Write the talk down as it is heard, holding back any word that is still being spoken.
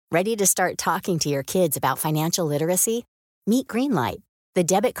Ready to start talking to your kids about financial literacy? Meet Greenlight, the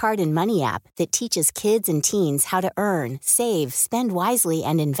debit card and money app that teaches kids and teens how to earn, save, spend wisely,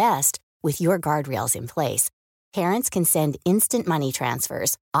 and invest with your guardrails in place. Parents can send instant money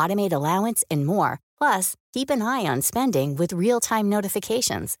transfers, automate allowance, and more. Plus, keep an eye on spending with real-time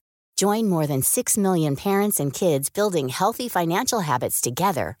notifications. Join more than 6 million parents and kids building healthy financial habits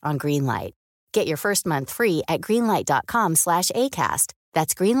together on Greenlight. Get your first month free at greenlight.com/ACAST.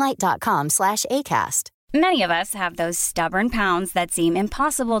 That's greenlight.com/ACAST. Many of us have those stubborn pounds that seem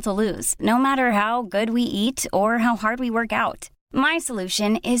impossible to lose, no matter how good we eat or how hard we work out. My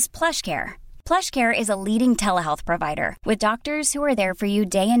solution is PlushCare. PlushCare is a leading telehealth provider with doctors who are there for you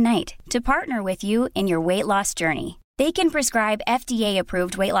day and night to partner with you in your weight loss journey. They can prescribe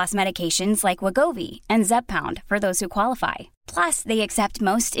FDA-approved weight loss medications like Wegovy and Zepbound for those who qualify. Plus, they accept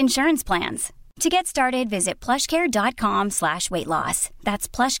most insurance plans. To get started, visit plushcare.com/weight loss. That's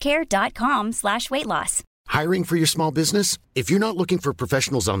plushcare.com/weight loss. Hiring for your small business? If you're not looking for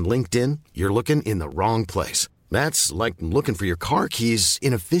professionals on LinkedIn, you're looking in the wrong place. That's like looking for your car keys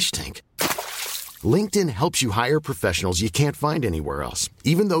in a fish tank. LinkedIn helps you hire professionals you can't find anywhere else,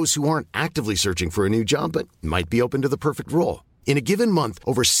 even those who aren't actively searching for a new job but might be open to the perfect role. In a given month,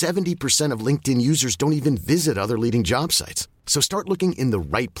 over 70% of LinkedIn users don't even visit other leading job sites. So start looking in the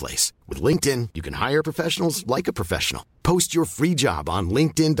right place. With LinkedIn, you can hire professionals like a professional. Post your free job on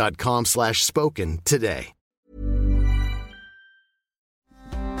linkedin.com/spoken today.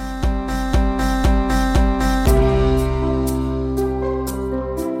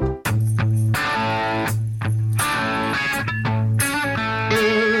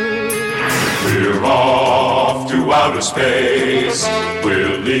 We're off to outer space.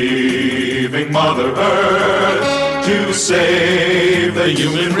 We're leaving Mother Earth to save the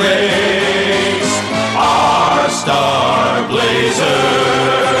human race. Our star blazers,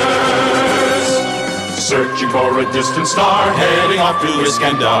 searching for a distant star, heading off to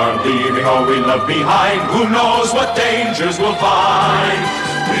Iskandar, leaving all we love behind. Who knows what dangers we'll find?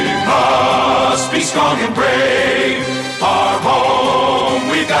 We must be strong and brave. Our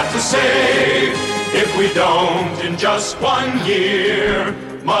home we've got to save. If we don't, in just 1 year,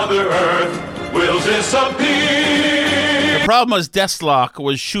 Mother Earth will disappear. The problem was Deathlock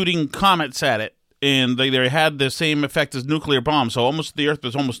was shooting comets at it, and they had the same effect as nuclear bombs, so the Earth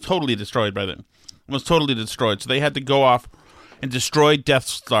was almost totally destroyed by then. Almost totally destroyed, so they had to go off and destroy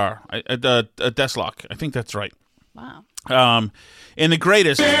Deathlock. I think that's right. Wow. And the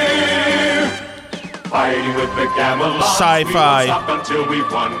greatest fighting with the Gamelons, sci-fi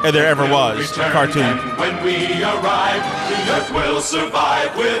there ever was cartoon. And when we arrive, the Earth will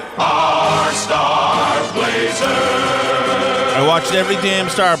survive with our Star Blazers. I watched every damn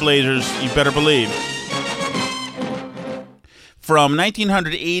Star Blazers, you better believe. From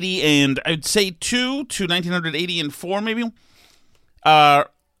 1980 and I'd say 2 to 1980 and 4 maybe. I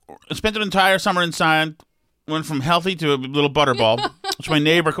spent an entire summer inside. Went from healthy to a little butterball, which my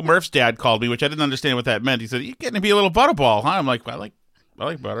neighbor Murph's dad called me, which I didn't understand what that meant. He said, "You're getting to be a little butterball, huh?" I'm like, I like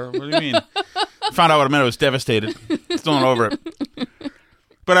butter. What do you mean? Found out what it meant. I was devastated. Still not over it.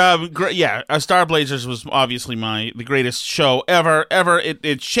 But Star Blazers was obviously the greatest show ever.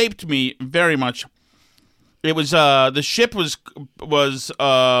 It shaped me very much. It was the ship was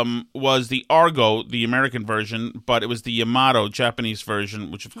the Argo, the American version, but it was the Yamato, Japanese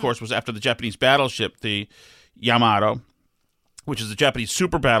version, which of course was after the Japanese battleship, the Yamato, which is the Japanese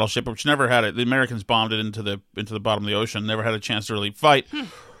super battleship, which never had it. The Americans bombed it into the bottom of the ocean, never had a chance to really fight.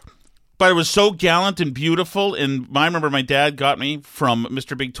 But it was so gallant and beautiful, and I remember my dad got me from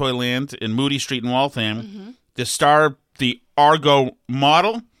Mr. Big Toy Land in Moody Street in Waltham, the Argo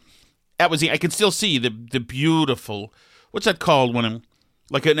model. That was I can still see the beautiful, what's that called when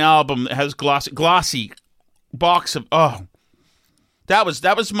like an album that has glossy box of, that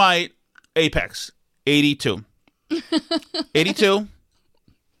was my apex. 82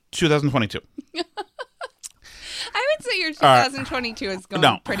 2022. I would say your 2022 is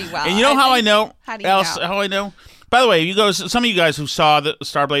going pretty well. And you know how I know? How do you know? How I know? By the way, some of you guys who saw the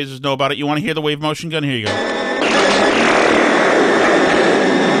Star Blazers know about it. You want to hear the wave motion gun? Here you go.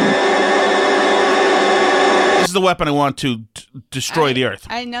 This is the weapon I want to destroy the Earth.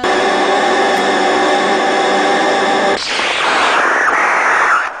 I know.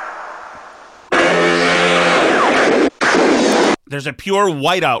 There's a pure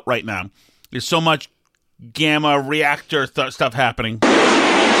whiteout right now. There's so much gamma reactor stuff happening.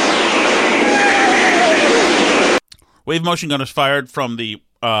 Wave motion gun was fired from the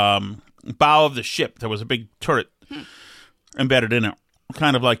bow of the ship. There was a big turret embedded in it,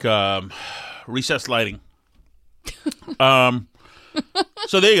 kind of like recessed lighting.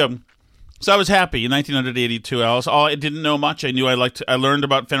 So there you go. So I was happy in 1982, Alice. I didn't know much. I knew I learned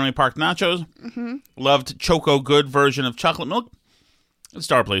about Fenway Park nachos. Mm-hmm. Loved Choco Good version of chocolate milk. And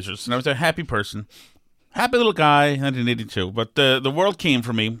Star Blazers. And I was a happy person. Happy little guy in 1982. But the world came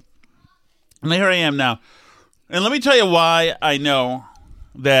for me. And here I am now. And let me tell you why I know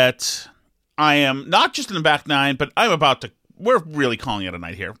that I am not just in the back nine, but I'm about to. We're really calling it a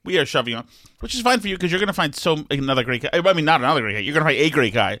night here. We are shoving on, which is fine for you because you're going to find another great guy. I mean, not another great guy. You're going to find a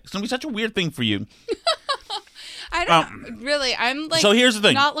great guy. It's going to be such a weird thing for you. I don't really. I'm like. So here's the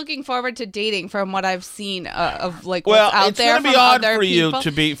thing. Not looking forward to dating from what I've seen of like well, what's out there. It's going to be odd for people.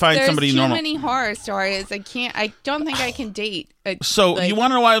 you to find somebody normal. There's too many horror stories. I don't think I can date. So you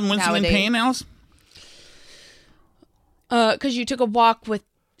want to know why I'm wincing in pain, Alice? Because you took a walk with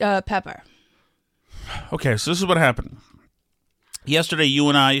Pepper. Okay, so this is what happened. Yesterday, you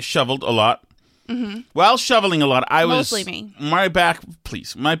and I shoveled a lot. Mm-hmm. While shoveling a lot, I was... Mostly me. My back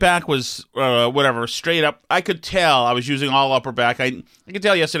was, straight up. I could tell I was using all upper back. I could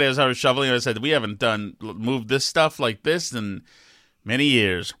tell yesterday as I was shoveling, I said, we haven't moved this stuff like this in many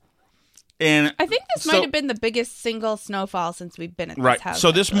years. And I think this might have been the biggest single snowfall since we've been at this house.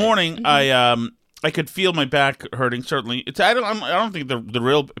 So this morning, mm-hmm. I could feel my back hurting, certainly. I don't think the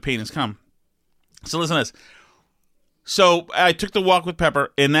real pain has come. So listen to this. So I took the walk with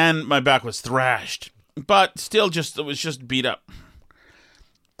Pepper, and then my back was thrashed. But still, it was just beat up.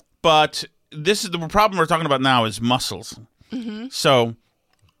 But this is the problem we're talking about now is muscles. Mm-hmm. So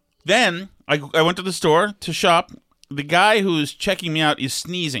then I went to the store to shop. The guy who's checking me out is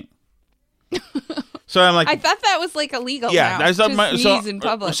sneezing. So I'm like, I thought that was like illegal. Yeah, now, to sneeze in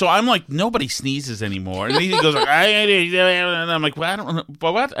public. So I'm like, nobody sneezes anymore. And he goes like, and I'm like, well,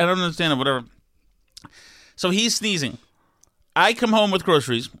 what? I don't understand it. Whatever. So he's sneezing. I come home with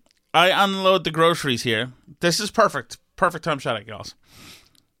groceries. I unload the groceries here. This is perfect. Perfect time shot, guys.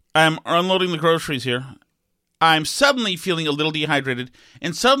 I'm unloading the groceries here. I'm suddenly feeling a little dehydrated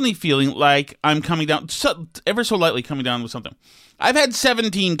and suddenly feeling like I'm coming down, ever so lightly coming down with something. I've had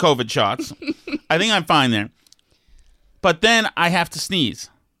 17 COVID shots. I think I'm fine there. But then I have to sneeze.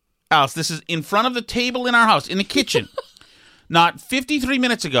 Alice, this is in front of the table in our house, in the kitchen. Not 53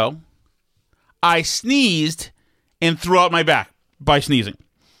 minutes ago, I sneezed and threw out my back by sneezing.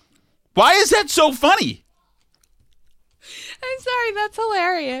 Why is that so funny? I'm sorry, that's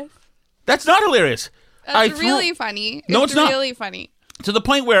hilarious. That's not hilarious. That's really funny. No, it's not. Really funny. To the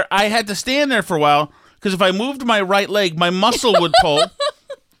point where I had to stand there for a while because if I moved my right leg, my muscle would pull.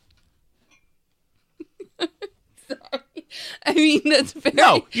 Sorry. I mean, that's very...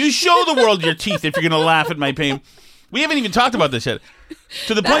 No, you show the world your teeth if you're going to laugh at my pain. We haven't even talked about this yet.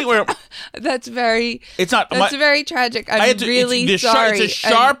 To the point where... That's very... It's not... That's very tragic. I'm really sorry. It's a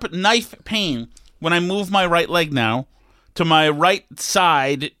sharp knife pain when I move my right leg now to my right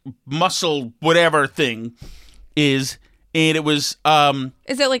side muscle whatever thing is, and it was...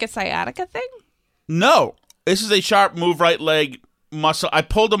 Is it like a sciatica thing? No. This is a sharp move right leg muscle. I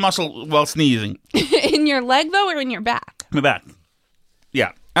pulled a muscle while sneezing. In your leg, though, or in your back? My back.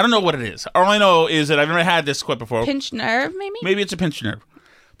 Yeah. I don't know what it is. All I know is that I've never had this quite before. Pinched nerve, maybe? Maybe it's a pinched nerve.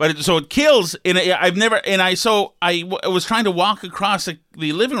 But so it kills, and I was trying to walk across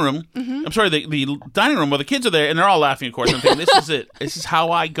the living room. Mm-hmm. I'm sorry, the dining room where the kids are there, and they're all laughing, of course. I'm thinking, this is it. This is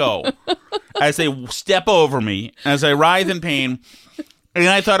how I go. As they step over me, as I writhe in pain. And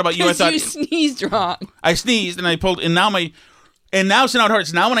I thought about you. I thought you sneezed wrong. I sneezed, and I pulled, and now so now it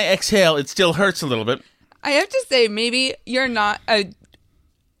hurts. Now when I exhale, it still hurts a little bit. I have to say, maybe you're not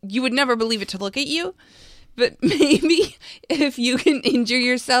you would never believe it to look at you, but maybe if you can injure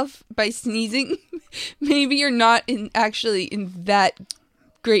yourself by sneezing, maybe you're not actually in that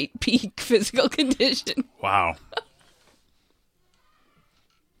great peak physical condition. Wow.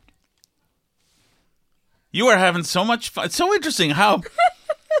 You are having so much fun. It's so interesting how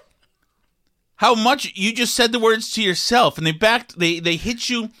much you just said the words to yourself, and they hit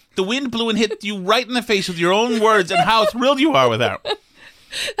you. The wind blew and hit you right in the face with your own words, and how thrilled you are with that.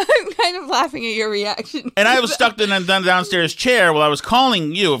 I'm kind of laughing at your reaction. And I was stuck in a downstairs chair while I was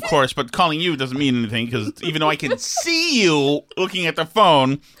calling you, of course, but calling you doesn't mean anything because even though I can see you looking at the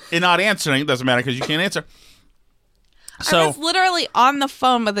phone and not answering, it doesn't matter because you can't answer. So, I was literally on the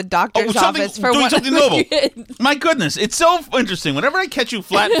phone with the doctor's office for doing one something of the novel. kids. My goodness, it's so interesting. Whenever I catch you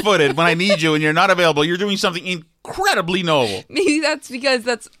flat-footed when I need you and you're not available, you're doing something incredibly noble. Maybe that's because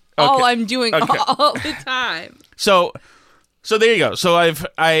that's all I'm doing all the time. So there you go. So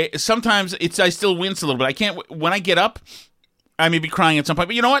I sometimes I still wince a little bit. I can't when I get up. I may be crying at some point,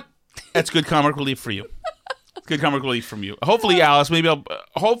 but you know what? That's good comic relief for you. Good comic relief from you. Hopefully, Alice.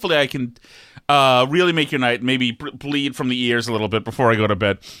 Hopefully I can really make your night. Maybe bleed from the ears a little bit before I go to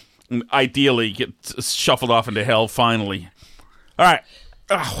bed. And ideally, get shuffled off into hell finally. All right.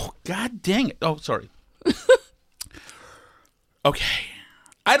 Oh, God dang it. Oh, sorry. Okay.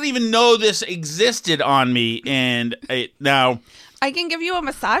 I didn't even know this existed on me, and now... I can give you a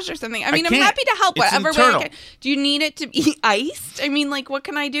massage or something. I mean, I'm can't. happy to help It's whatever way internal. I can. Do you need it to be iced? I mean, like, what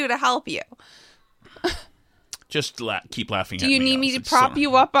can I do to help you? Just keep laughing at Do me. you need me to Alice. prop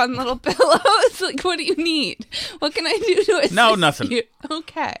you up on little pillows? Like, what do you need? What can I do to assist No, nothing. you?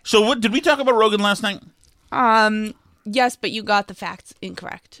 Okay. So, what did we talk about Rogan last night? Yes, but you got the facts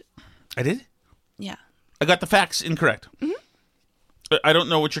incorrect. I did? Yeah. I got the facts incorrect. Mm-hmm. I don't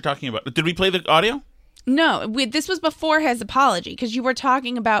know what you're talking about. Did we play the audio? No, this was before his apology, because you were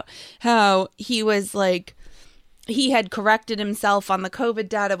talking about how he was like, he had corrected himself on the COVID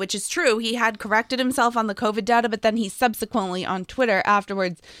data, which is true. He had corrected himself on the COVID data, but then he subsequently on Twitter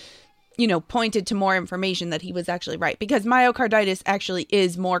afterwards, pointed to more information that he was actually right, because myocarditis actually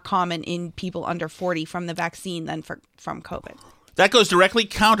is more common in people under 40 from the vaccine than from COVID. That goes directly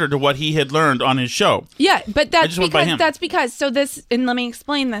counter to what he had learned on his show. Yeah, but just went by him. And let me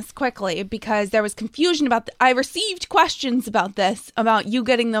explain this quickly, because there was confusion about I received questions about this, about you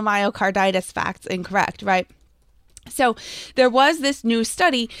getting the myocarditis facts incorrect, right? So there was this new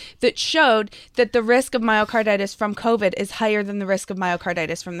study that showed that the risk of myocarditis from COVID is higher than the risk of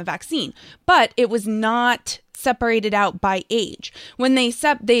myocarditis from the vaccine, but it was not separated out by age. When they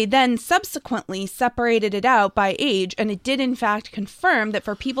then subsequently separated it out by age, and it did in fact confirm that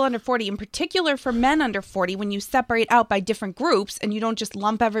for people under 40, in particular for men under 40, when you separate out by different groups and you don't just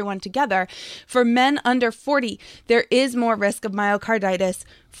lump everyone together, for men under 40, there is more risk of myocarditis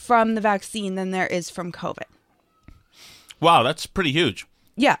from the vaccine than there is from COVID. Wow, that's pretty huge.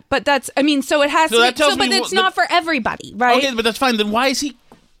 Yeah, but so it has So that tells but me it's not for everybody, right? Okay, but that's fine. Then why is he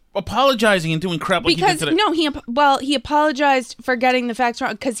apologizing and doing crap like Because he did today? he apologized for getting the facts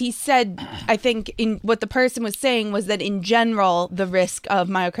wrong, because he said, I think in what the person was saying was that in general the risk of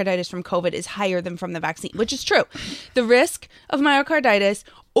myocarditis from COVID is higher than from the vaccine, which is true. The risk of myocarditis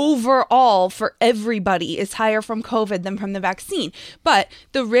overall for everybody is higher from COVID than from the vaccine, but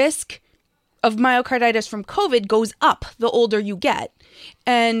the risk of myocarditis from COVID goes up the older you get,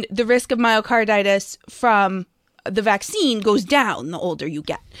 and the risk of myocarditis from the vaccine goes down the older you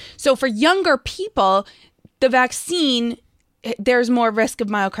get. So for younger people, the vaccine, there's more risk of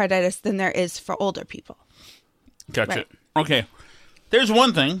myocarditis than there is for older people. Gotcha. Right. Okay. There's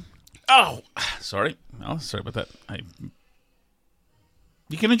one thing. Oh, sorry. Oh, sorry about that.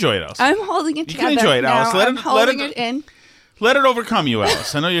 You can enjoy it, Alice. I'm holding it You together. can enjoy it, Alice. I'm holding it in. Let it overcome you,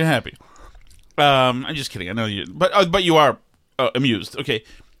 Alice. I know you're happy. I'm just kidding. I know you, but you are amused. Okay.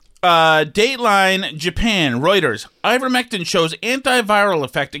 Dateline Japan, Reuters. Ivermectin shows antiviral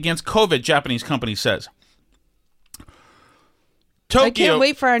effect against COVID, Japanese company says. Tokyo. I can't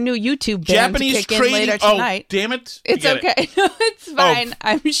wait for our new YouTube band Japanese to kick trading. in later tonight. Oh, damn it. It's Forget okay. it. No, it's fine.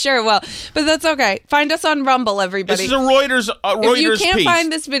 I'm sure it will. But that's okay. Find us on Rumble, everybody. This is a Reuters if you can't piece.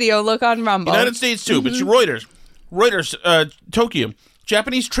 find this video, look on Rumble. United States too, but it's Reuters. Reuters, Tokyo.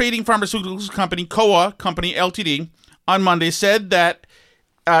 Japanese trading pharmaceuticals company, Kowa Company Ltd., on Monday said that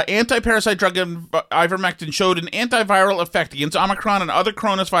anti-parasite drug ivermectin showed an antiviral effect against Omicron and other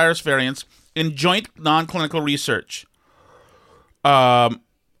coronavirus variants in joint non-clinical research.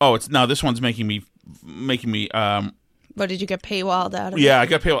 This one's making me. What, did you get paywalled out of? Yeah, I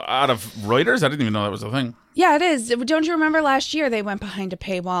got paid out of Reuters. I didn't even know that was a thing. Yeah, it is. Don't you remember last year they went behind a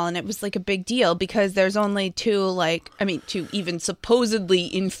paywall, and it was like a big deal because there's only two even supposedly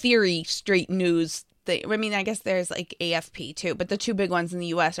in theory straight news. I guess there's like AFP too, but the two big ones in the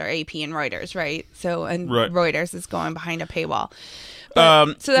U.S. are AP and Reuters, right? So, and right. Reuters is going behind a paywall.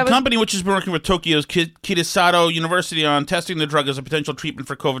 The company, which has been working with Tokyo's Kitasato University on testing the drug as a potential treatment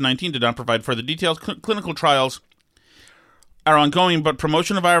for COVID-19, did not provide further details. Clinical trials are ongoing, but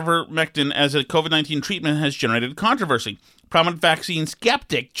promotion of ivermectin as a COVID-19 treatment has generated controversy. Prominent vaccine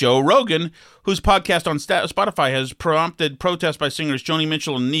skeptic Joe Rogan, whose podcast on Spotify has prompted protests by singers Joni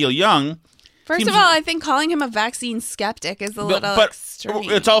Mitchell and Neil Young. First of all, I think calling him a vaccine skeptic is a little extreme.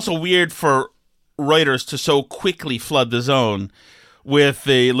 It's also weird for Reuters to so quickly flood the zone with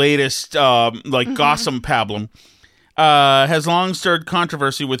the latest gossip pablum. Has long stirred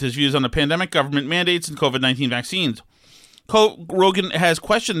controversy with his views on the pandemic, government mandates, and COVID-19 vaccines. Rogan has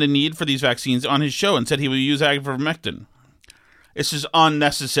questioned the need for these vaccines on his show and said he will use ivermectin. This is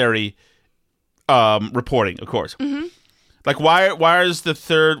unnecessary reporting, of course. Mm-hmm. Like, why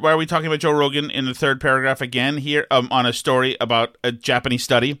are we talking about Joe Rogan in the third paragraph again here on a story about a Japanese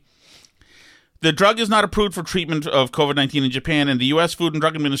study? The drug is not approved for treatment of COVID-19 in Japan, and the U.S. Food and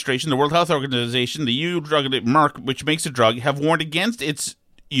Drug Administration, the World Health Organization, the EU drug Merck, which makes the drug, have warned against its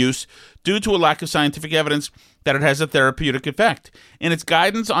use due to a lack of scientific evidence that it has a therapeutic effect. In its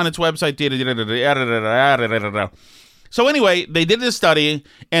guidance on its website, so anyway, they did this study,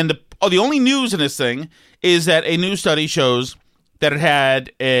 and the only news in this thing is that a new study shows that it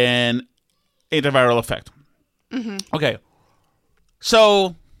had an antiviral effect. Mm-hmm. Okay,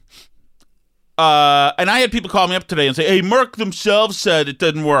 so. And I had people call me up today and say, hey, Merck themselves said it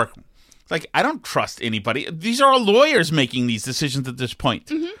didn't work. Like, I don't trust anybody. These are all lawyers making these decisions at this point.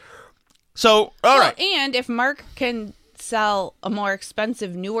 Mm-hmm. So, all right. And if Merck can sell a more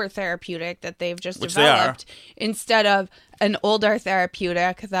expensive, newer therapeutic that they've just developed instead of an older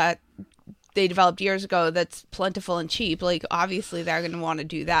therapeutic that they developed years ago that's plentiful and cheap, like, obviously they're going to want to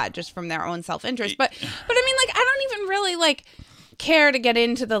do that just from their own self-interest. But I mean, like, I don't even really, like, care to get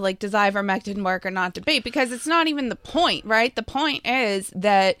into the, like, does ivermectin work or not debate, because it's not even the point, right? The point is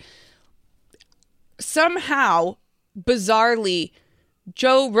that somehow, bizarrely,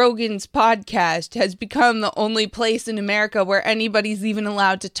 Joe Rogan's podcast has become the only place in America where anybody's even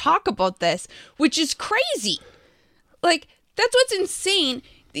allowed to talk about this, which is crazy. Like, that's what's insane.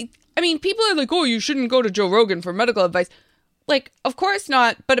 I mean, people are like, oh, you shouldn't go to Joe Rogan for medical advice. Like, of course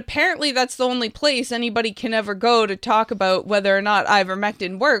not, but apparently that's the only place anybody can ever go to talk about whether or not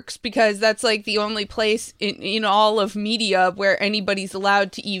ivermectin works, because that's, like, the only place in all of media where anybody's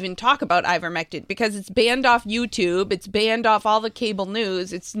allowed to even talk about ivermectin, because it's banned off YouTube, it's banned off all the cable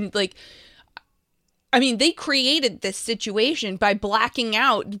news. It's, like, I mean, they created this situation by blacking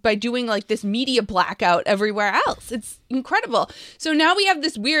out, by doing, like, this media blackout everywhere else. It's incredible. So now we have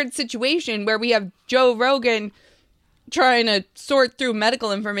this weird situation where we have Joe Rogan trying to sort through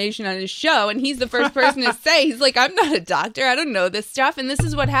medical information on his show, and he's the first person to say, he's like, I'm not a doctor, I don't know this stuff. And this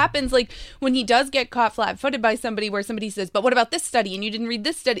is what happens, like, when he does get caught flat-footed by somebody, where somebody says, but what about this study, and you didn't read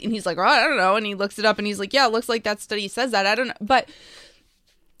this study, and he's like, oh, I don't know, and he looks it up and he's like, yeah, it looks like that study says that, I don't know. But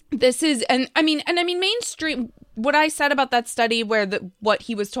this is, and I mean mainstream, what I said about that study where what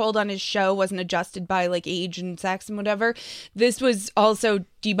he was told on his show wasn't adjusted by, like, age and sex and whatever, this was also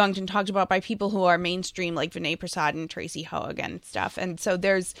debunked and talked about by people who are mainstream, like Vinay Prasad and Tracy Hoag and stuff. And so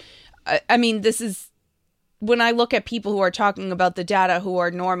there's, I mean, this is, when I look at people who are talking about the data who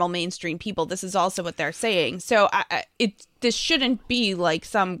are normal mainstream people, this is also what they're saying. So this shouldn't be, like,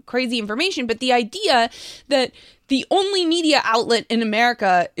 some crazy information, but the idea that the only media outlet in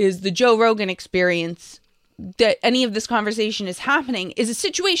America is the Joe Rogan Experience, that any of this conversation is happening, is a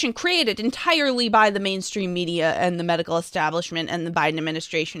situation created entirely by the mainstream media and the medical establishment and the Biden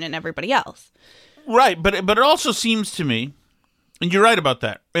administration and everybody else. Right, but it also seems to me, and you're right about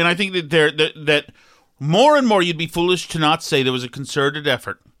that, and I think that that more and more you'd be foolish to not say there was a concerted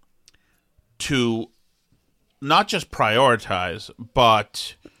effort to not just prioritize,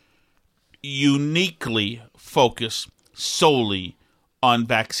 but uniquely focus solely on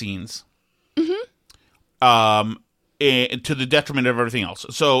vaccines. Mm-hmm. To the detriment of everything else.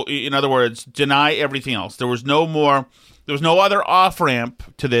 So, in other words, deny everything else. There was no other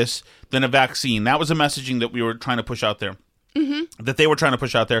off-ramp to this than a vaccine. That was the messaging that we were trying to push out there. Mm-hmm. That they were trying to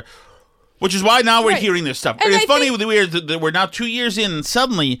push out there. Which is why now we're hearing this stuff. And it's funny that we're now 2 years in, and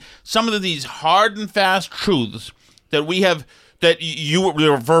suddenly some of these hard and fast truths that we have, that you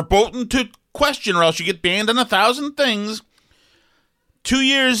were verboten to question, or else you get banned on 1,000 things. 2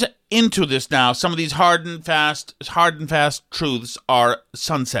 years into this now, some of these hard and fast truths are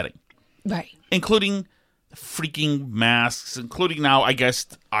sunsetting. Right. Including freaking masks, including now, I guess,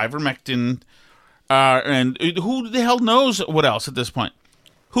 ivermectin, and who the hell knows what else at this point?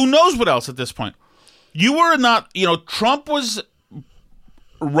 Who knows what else at this point? You were not, Trump was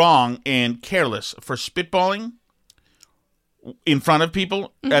wrong and careless for spitballing in front of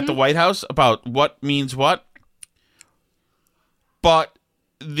people at the White House about what means what. But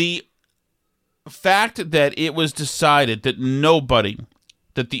the fact that it was decided that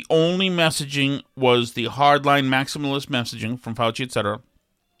the only messaging was the hardline maximalist messaging from Fauci, etc.,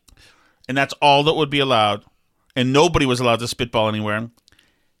 and that's all that would be allowed, and nobody was allowed to spitball anywhere,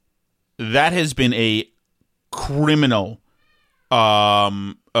 that has been a criminal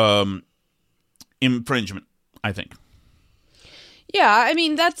infringement, I think. Yeah, I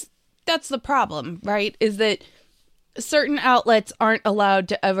mean, that's the problem, right? Is that certain outlets aren't allowed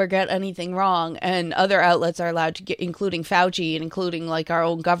to ever get anything wrong, and other outlets are allowed to get, including Fauci and including, like, our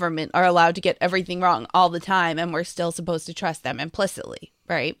own government, are allowed to get everything wrong all the time, and we're still supposed to trust them implicitly,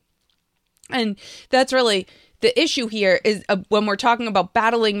 right? And that's really the issue here is when we're talking about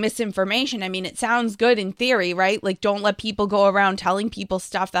battling misinformation, I mean, it sounds good in theory, right? Like, don't let people go around telling people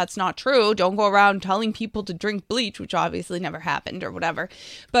stuff that's not true. Don't go around telling people to drink bleach, which obviously never happened or whatever.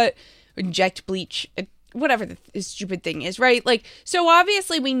 But inject bleach, whatever the stupid thing is, right? Like, so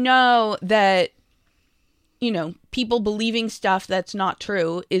obviously we know that, you know, people believing stuff that's not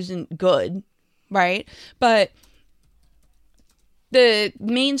true isn't good, right? But the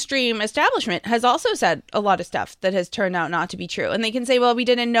mainstream establishment has also said a lot of stuff that has turned out not to be true. And they can say, well, we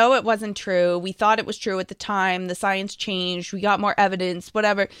didn't know it wasn't true. We thought it was true at the time. The science changed. We got more evidence,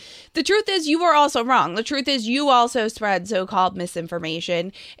 whatever. The truth is you were also wrong. The truth is you also spread so-called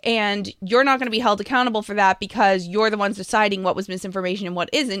misinformation, and you're not going to be held accountable for that because you're the ones deciding what was misinformation and what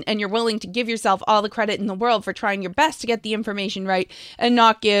isn't. And you're willing to give yourself all the credit in the world for trying your best to get the information right and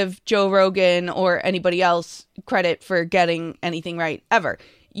not give Joe Rogan or anybody else credit for getting anything right ever,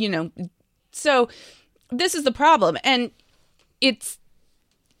 you know. So this is the problem, and it's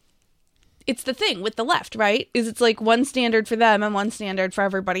the thing with the left, right? Is it's like one standard for them and one standard for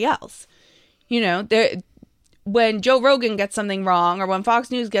everybody else. You know, when Joe Rogan gets something wrong, or when Fox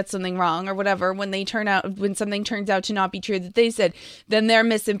News gets something wrong, or whatever, when something turns out to not be true that they said, then they're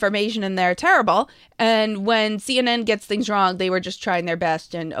misinformation and they're terrible. And when CNN gets things wrong, they were just trying their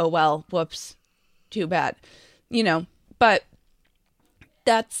best, and oh well, whoops, too bad. You know, but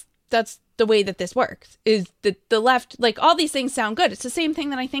that's the way that this works, is that the left, like, all these things sound good. It's the same thing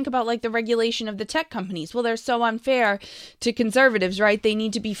that I think about, like, the regulation of the tech companies. Well, they're so unfair to conservatives, right? They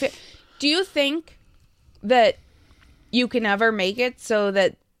need to be fair. Do you think that you can ever make it so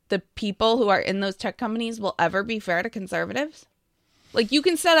that the people who are in those tech companies will ever be fair to conservatives? Like, you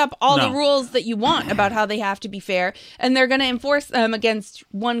can set up all the rules that you want about how they have to be fair, and they're going to enforce them against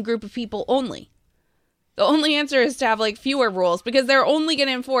one group of people only. The only answer is to have, like, fewer rules, because they're only going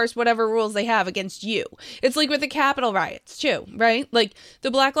to enforce whatever rules they have against you. It's like with the Capitol riots, too, right? Like, the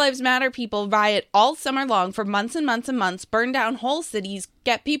Black Lives Matter people riot all summer long for months and months and months, burn down whole cities,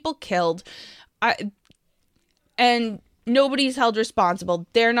 get people killed, and nobody's held responsible.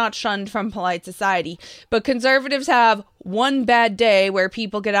 They're not shunned from polite society. But conservatives have one bad day where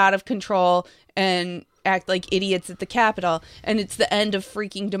people get out of control and act like idiots at the Capitol, and it's the end of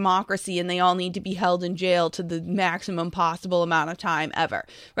freaking democracy, and they all need to be held in jail to the maximum possible amount of time ever,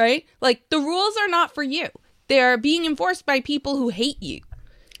 right? Like, the rules are not for you. They're being enforced by people who hate you.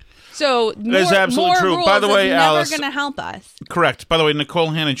 So that's absolutely true. Rules by the way, is Alice, never going to help us. Correct. By the way,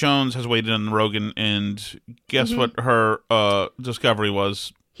 Nicole Hannah-Jones has weighed in on Rogan, and guess what her discovery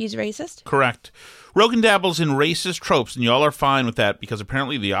was? He's racist? Correct. Rogan dabbles in racist tropes, and y'all are fine with that because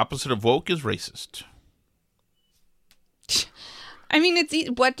apparently the opposite of woke is racist. I mean,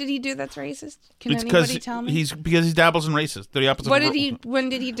 what did he do that's racist? Can anybody tell me? Because he dabbles in racist. They're the opposite. When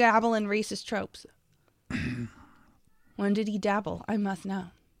did he dabble in racist tropes? When did he dabble? I must know.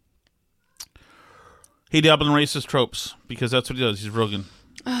 He dabbled in racist tropes because that's what he does. He's Rogan.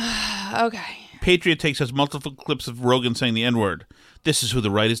 Okay. Patriot Takes has multiple clips of Rogan saying the N-word. This is who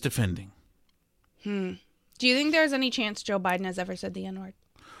the right is defending. Do you think there's any chance Joe Biden has ever said the N-word?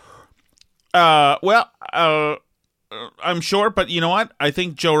 I'm sure, but you know what? I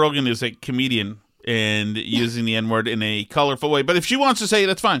think Joe Rogan is a comedian and using the N-word in a colorful way. But if she wants to say it,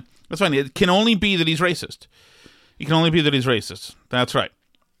 that's fine. That's fine. It can only be that he's racist. It can only be that he's racist. That's right.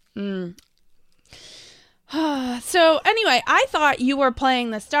 So anyway, I thought you were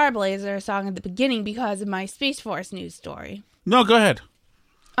playing the Star Blazer song at the beginning because of my Space Force news story. No, go ahead.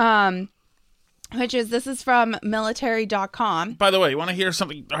 This is from military.com. By the way, you want to hear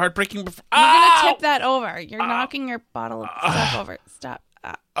something heartbreaking? You're going to tip that over. You're knocking your bottle of stuff over. Stop.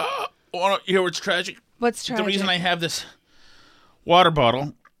 Want to hear what's tragic? What's tragic? The reason I have this water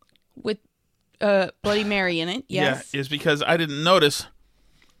bottle with Bloody Mary in it, yes. Yeah, is because I didn't notice,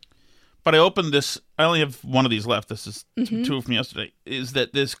 but I opened this. I only have one of these left. This is two from yesterday. Is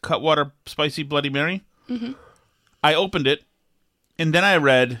that this Cutwater Spicy Bloody Mary? Mm-hmm. I opened it, and then I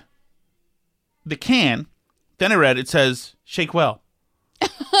read the can. Then I read it says, shake well.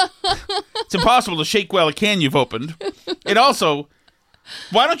 It's impossible to shake well a can you've opened. It also,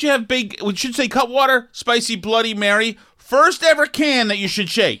 why don't you have big, we should say Cutwater Spicy Bloody Mary, first ever can that you should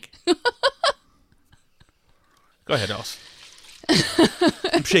shake. Go ahead, Alice.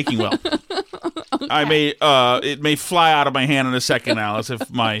 I'm shaking well. Okay. It may fly out of my hand in a second, Alice,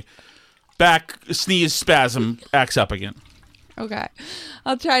 if my back sneeze spasm acts up again. Okay.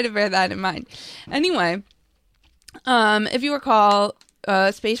 I'll try to bear that in mind. Anyway, if you recall,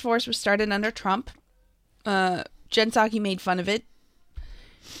 Space Force was started under Trump. Jen Psaki made fun of it.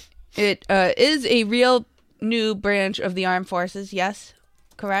 It is a real new branch of the armed forces, yes.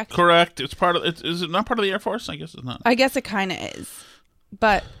 correct? Correct. It's part of. Is it not part of the Air Force? I guess it's not. I guess it kind of is.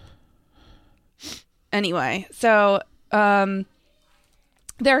 But anyway, so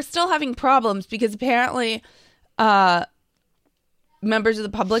they're still having problems because apparently members of the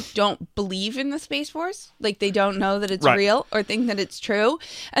public don't believe in the Space Force. Like, they don't know that it's real or think that it's true.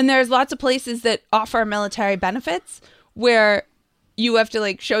 And there's lots of places that offer military benefits where you have to,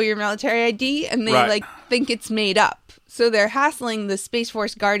 like, show your military ID and they, like, think it's made up. So they're hassling the Space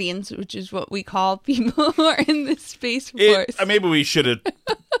Force Guardians, which is what we call people who are in the Space Force. Maybe we should have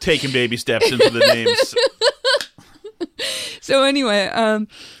taken baby steps into the names. So anyway,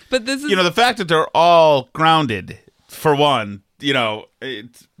 but this is... You know, the fact that they're all grounded, for one, you know,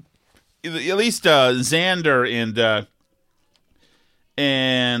 it's, at least Xander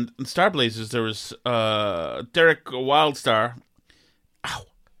and Star Blazers, there was Derek Wildstar. Ow.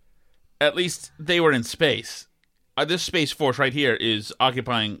 At least they were in space. This Space Force right here is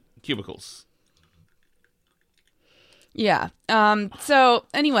occupying cubicles. Yeah. So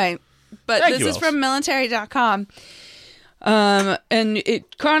anyway, but this is from military.com. And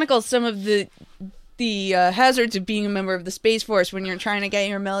it chronicles some of the hazards of being a member of the Space Force when you're trying to get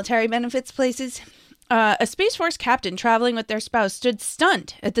your military benefits places. A Space Force captain traveling with their spouse stood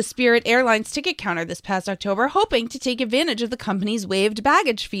stunned at the Spirit Airlines ticket counter this past October, hoping to take advantage of the company's waived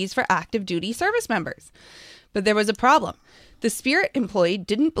baggage fees for active duty service members. But there was a problem. The Spirit employee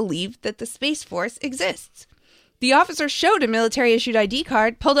didn't believe that the Space Force exists. The officer showed a military-issued ID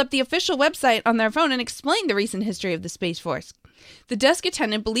card, pulled up the official website on their phone, and explained the recent history of the Space Force. The desk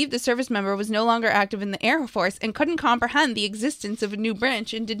attendant believed the service member was no longer active in the Air Force and couldn't comprehend the existence of a new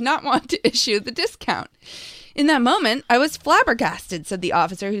branch and did not want to issue the discount. In that moment, I was flabbergasted, said the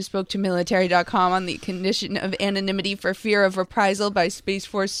officer who spoke to military.com on the condition of anonymity for fear of reprisal by Space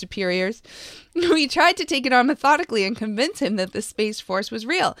Force superiors. We tried to take it on methodically and convince him that the Space Force was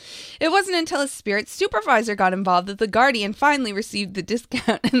real. It wasn't until a Spirit supervisor got involved that the Guardian finally received the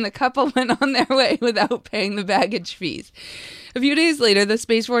discount and the couple went on their way without paying the baggage fees. A few days later, the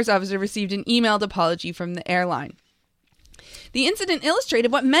Space Force officer received an emailed apology from the airline. The incident illustrated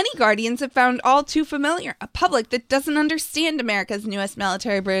what many Guardians have found all too familiar, a public that doesn't understand America's newest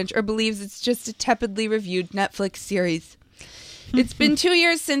military branch or believes it's just a tepidly reviewed Netflix series. It's been 2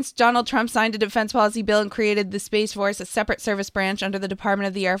 years since Donald Trump signed a defense policy bill and created the Space Force, a separate service branch under the Department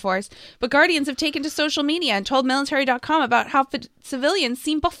of the Air Force, but Guardians have taken to social media and told military.com about how civilians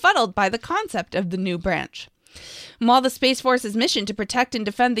seem befuddled by the concept of the new branch. And while the Space Force's mission to protect and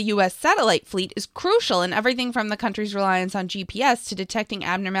defend the U.S. satellite fleet is crucial in everything from the country's reliance on GPS to detecting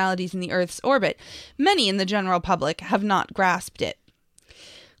abnormalities in the Earth's orbit, many in the general public have not grasped it.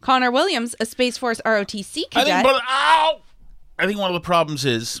 Connor Williams, a Space Force ROTC cadet... I think one of the problems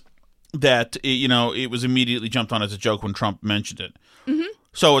is that, it was immediately jumped on as a joke when Trump mentioned it. Mm-hmm.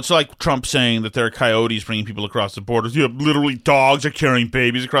 So it's like Trump saying that there are coyotes bringing people across the border. You have literally dogs are carrying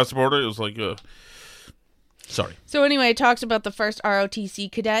babies across the border. It was like... Sorry. So anyway, it talks about the first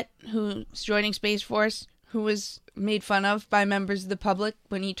ROTC cadet who's joining Space Force, who was made fun of by members of the public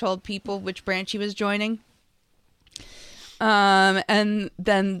when he told people which branch he was joining. And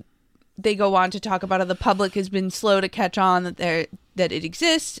then they go on to talk about how the public has been slow to catch on that it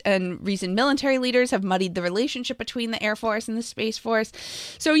exists, and recent military leaders have muddied the relationship between the Air Force and the Space Force.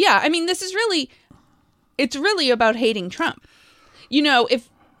 So yeah, I mean, it's really about hating Trump. If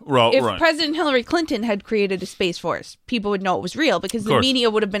President Hillary Clinton had created a Space Force, people would know it was real because the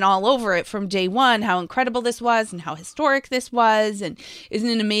media would have been all over it from day one, how incredible this was and how historic this was, and isn't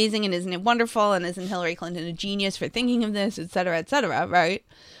it amazing and isn't it wonderful, and isn't Hillary Clinton a genius for thinking of this, et cetera, right?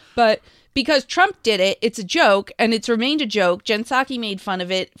 But because Trump did it, it's a joke, and it's remained a joke. Jen Psaki made fun of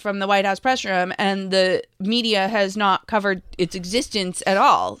it from the White House press room, and the media has not covered its existence at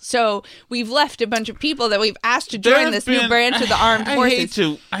all. So we've left a bunch of people that we've asked to join this new branch of the armed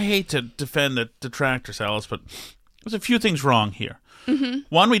forces. I hate to defend the detractors, Alice, but there's a few things wrong here. Mm-hmm.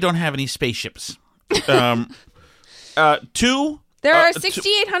 One, we don't have any spaceships. Two... There are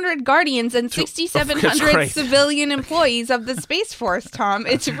 6,800 Guardians and 6,700 civilian employees of the Space Force, Tom.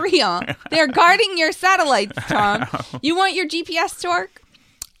 It's real. They're guarding your satellites, Tom. You want your GPS to work?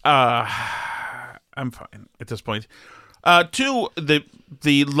 I'm fine at this point. Two,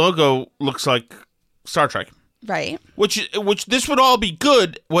 the logo looks like Star Trek. Right. Which this would all be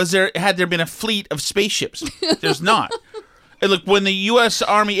good had there been a fleet of spaceships. There's not. And look, when the U.S.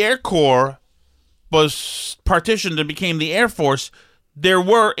 Army Air Corps was partitioned and became the Air Force, there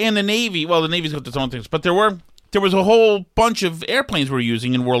were in the Navy, well, the Navy's got its own things, but there was a whole bunch of airplanes we were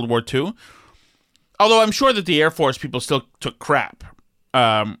using in World War II. Although I'm sure that the Air Force people still took crap,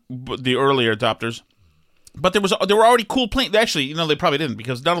 the earlier adopters. But there were already cool planes. Actually, they probably didn't,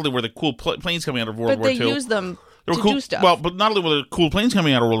 because not only were the cool planes coming out of World War II. But they used them to cool, do stuff. Well, but not only were there cool planes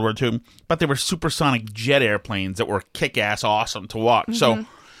coming out of World War II, but they were supersonic jet airplanes that were kick-ass awesome to watch. Mm-hmm.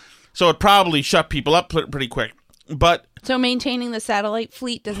 So it probably shut people up pretty quick. But so maintaining the satellite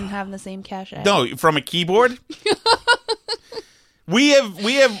fleet doesn't have the same cachet. No, from a keyboard. We have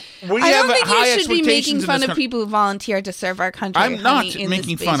I don't think high you should be making fun of country. people who volunteer to serve our country. I'm not in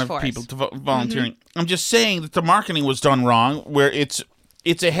making the fun Space of Force. people volunteering. Mm-hmm. I'm just saying that the marketing was done wrong, where it's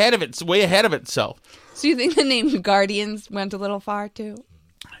ahead of it's way ahead of itself. So you think the name Guardians went a little far too?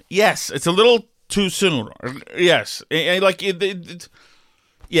 Yes, it's a little too soon. Yes,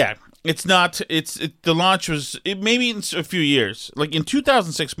 yeah. It's not. The launch was maybe in a few years. Like in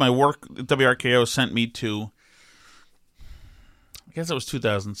 2006, my work at WRKO sent me to. I guess it was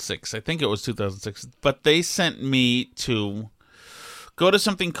 2006. I think it was 2006. But they sent me to go to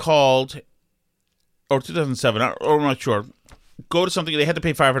something called, or 2007, or I'm not sure. Go to something. They had to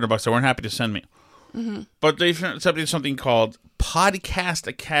pay $500. They weren't happy to send me. Mm-hmm. But they sent me to something called Podcast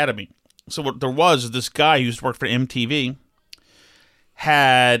Academy. So what there was this guy who used to work for MTV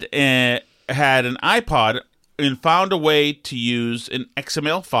had an iPod and found a way to use an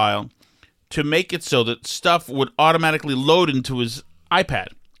XML file to make it so that stuff would automatically load into his iPad.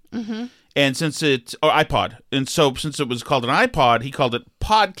 Mm-hmm. And since it's iPod, and so since it was called an iPod, he called it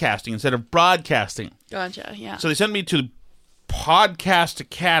podcasting instead of broadcasting. Gotcha. Yeah. So they sent me to Podcast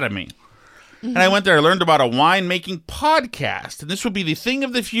Academy. Mm-hmm. And I went there. I learned about a wine-making podcast. And this would be the thing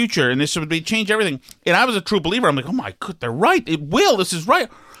of the future. And this would change everything. And I was a true believer. I'm like, oh, my God, they're right. It will. This is right.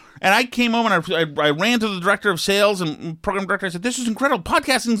 And I came home and I ran to the director of sales and program director. I said, this is incredible.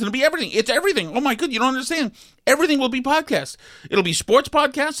 Podcasting is going to be everything. It's everything. Oh, my God, you don't understand. Everything will be podcast. It'll be sports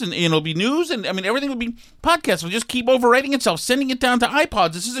podcasts and it'll be news. And, I mean, everything will be podcasts. It'll just keep overwriting itself, sending it down to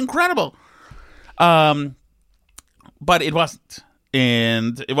iPods. This is incredible. But it wasn't.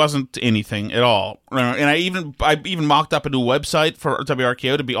 And it wasn't anything at all. And I even mocked up a new website for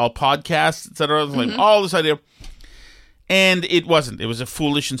WRKO to be all podcasts, etc. I was like, all this idea. And it wasn't. It was a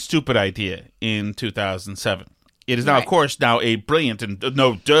foolish and stupid idea in 2007. It is now, of course, a brilliant and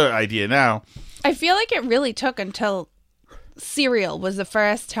idea now. I feel like it really took until Serial was the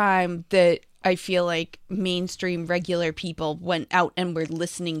first time that I feel like mainstream regular people went out and were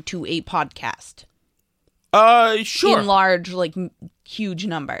listening to a podcast. Sure. In large, huge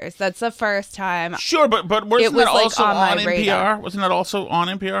numbers. That's the first time. Sure, but wasn't that also on NPR? Radar. Wasn't that also on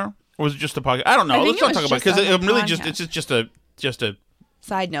NPR? Or was it just a podcast? I don't know. Let's not talk about it, because it really it's just a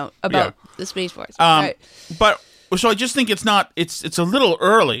side note about the Space Force. Right. But so I just think it's not. It's a little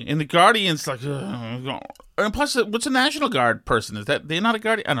early. And the Guardians and plus, what's a National Guard person? Is that they're not a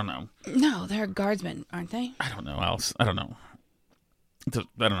Guardian? I don't know. No, they're guardsmen, aren't they? I don't know, Alice. I don't know.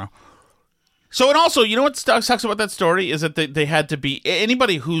 So, and also, you know what sucks about that story is that they had to be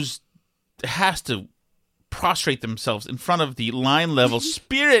anybody has to prostrate themselves in front of the line level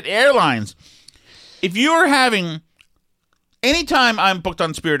Spirit Airlines. If you're having anytime I'm booked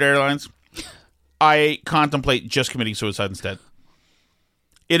on Spirit Airlines, I contemplate just committing suicide instead.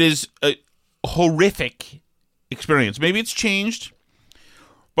 It is a horrific experience. Maybe it's changed,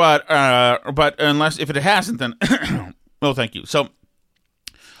 but unless if it hasn't, then well, thank you. So.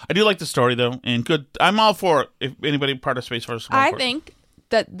 I do like the story, though, and good. I'm all for it. If anybody part of Space Force, I think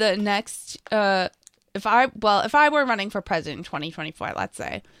that the next, if I were running for president in 2024, let's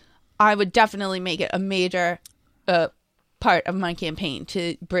say, I would definitely make it a major part of my campaign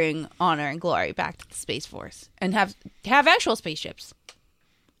to bring honor and glory back to the Space Force and have actual spaceships.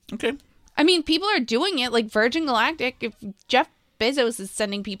 Okay. I mean, people are doing it, like Virgin Galactic. If Jeff Bezos is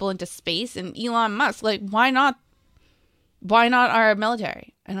sending people into space and Elon Musk, why not? Why not our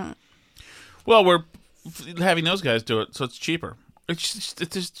military? I don't. Well, we're having those guys do it, so it's cheaper. It's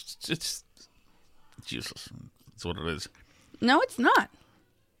useless. That's what it is. No, it's not.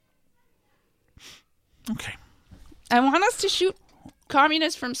 Okay. I want us to shoot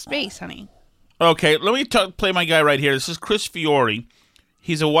communists from space, honey. Okay, let me play my guy right here. This is Chris Fiore.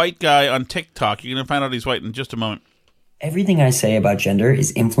 He's a white guy on TikTok. You're going to find out he's white in just a moment. Everything I say about gender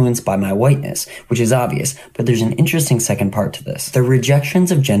is influenced by my whiteness, which is obvious, but there's an interesting second part to this. The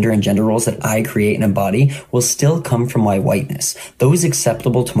rejections of gender and gender roles that I create and embody will still come from my whiteness, those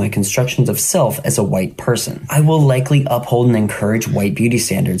acceptable to my constructions of self as a white person. I will likely uphold and encourage white beauty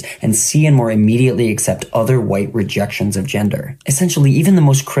standards and see and more immediately accept other white rejections of gender. Essentially, even the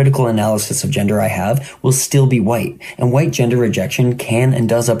most critical analysis of gender I have will still be white, and white gender rejection can and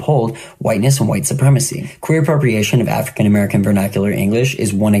does uphold whiteness and white supremacy. Queer appropriation of African African American vernacular English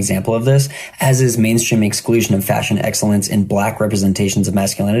is one example of this, as is mainstream exclusion of fashion excellence in black representations of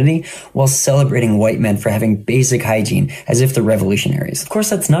masculinity, while celebrating white men for having basic hygiene as if they're revolutionaries. Of course,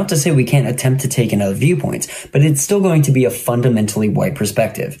 that's not to say we can't attempt to take in other viewpoints, but it's still going to be a fundamentally white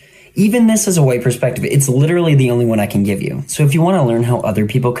perspective. Even this is a white perspective. It's literally the only one I can give you. So if you want to learn how other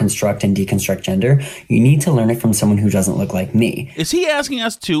people construct and deconstruct gender, you need to learn it from someone who doesn't look like me. Is he asking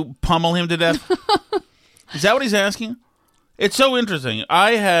us to pummel him to death? Is that what he's asking? It's so interesting.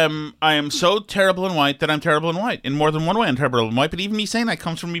 I am so terrible in white that I'm terrible in white. In more than one way, I'm terrible in white. But even me saying that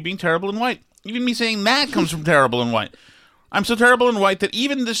comes from me being terrible in white. Even me saying that comes from terrible in white. I'm so terrible in white that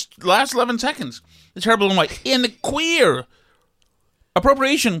even this last 11 seconds is terrible in white. In the queer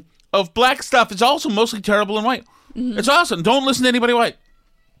appropriation of black stuff is also mostly terrible in white. Mm-hmm. It's awesome. Don't listen to anybody white.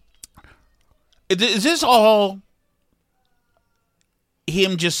 Is this all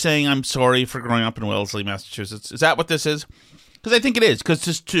him just saying, I'm sorry for growing up in Wellesley, Massachusetts? Is that what this is? Because I think it is. Because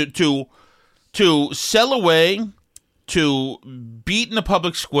just to sell away, to beat in the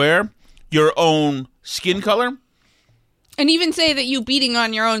public square your own skin color. And even say that you beating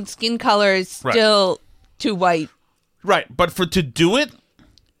on your own skin color is still too white. Right. But to do it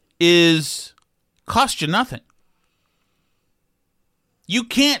is cost you nothing. You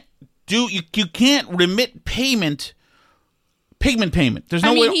can't remit pigment payment. There's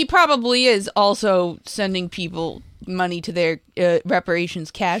no way. He probably is also sending people money to their reparations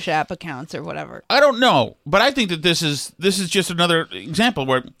Cash App accounts or whatever. I don't know, but I think that this is just another example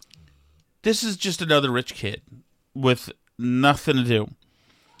where this is just another rich kid with nothing to do,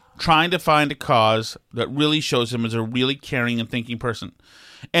 trying to find a cause that really shows him as a really caring and thinking person.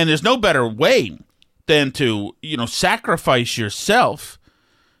 And there's no better way than to, sacrifice yourself.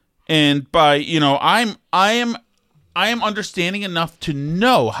 And by, I am understanding enough to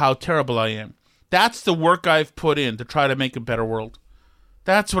know how terrible I am. That's the work I've put in to try to make a better world.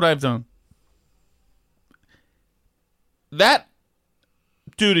 That's what I've done. That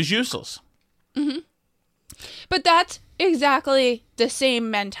dude is useless. Mm-hmm. But that's exactly the same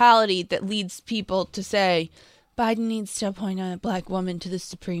mentality that leads people to say, Biden needs to appoint a black woman to the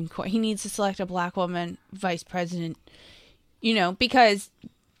Supreme Court. He needs to select a black woman vice president, because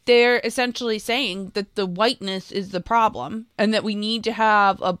they're essentially saying that the whiteness is the problem and that we need to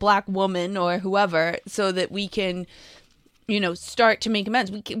have a black woman or whoever so that we can, start to make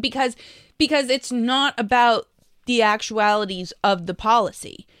amends. Because it's not about the actualities of the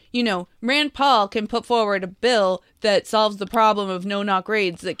policy. Rand Paul can put forward a bill that solves the problem of no-knock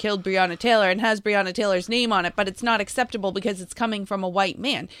raids that killed Breonna Taylor and has Breonna Taylor's name on it, but it's not acceptable because it's coming from a white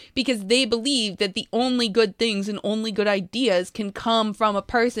man. Because they believe that the only good things and only good ideas can come from a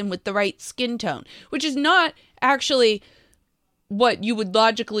person with the right skin tone, which is not actually what you would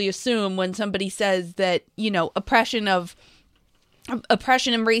logically assume when somebody says that, oppression and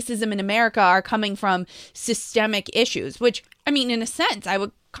racism in America are coming from systemic issues, which, in a sense, I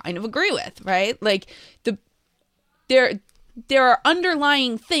would kind of agree with, right? Like there are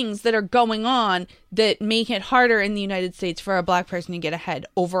underlying things that are going on that make it harder in the United States for a black person to get ahead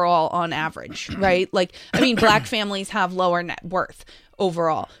overall on average, right? Like, black families have lower net worth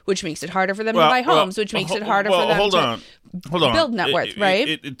overall, which makes it harder for them to buy homes, which makes it harder for them to build net worth,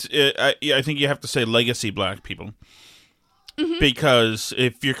 right? I think you have to say legacy black people. Mm-hmm. Because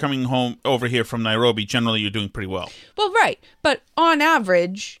if you're coming home over here from Nairobi, generally you're doing pretty well. Well, right. But on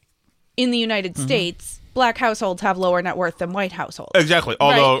average, in the United States, black households have lower net worth than white households. Exactly.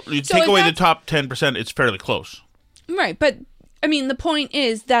 Although you take away the top 10%, it's fairly close. Right. But, the point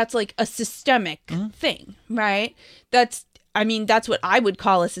is that's like a systemic thing, right? That's what I would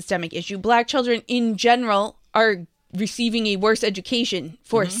call a systemic issue. Black children in general are receiving a worse education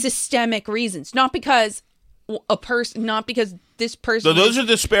for systemic reasons, not because this person. So those are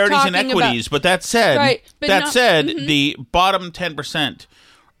disparities and equities. But that said, the bottom 10%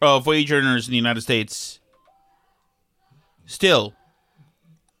 of wage earners in the United States still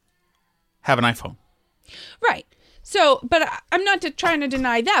have an iPhone. Right. So, but I'm not trying to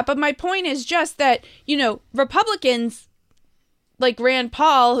deny that. But my point is just that, Republicans like Rand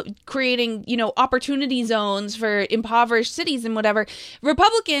Paul creating, opportunity zones for impoverished cities and whatever,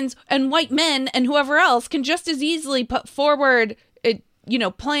 Republicans and white men and whoever else can just as easily put forward,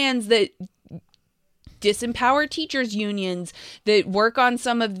 plans that disempower teachers' unions, that work on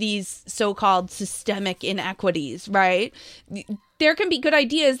some of these so-called systemic inequities, right? There can be good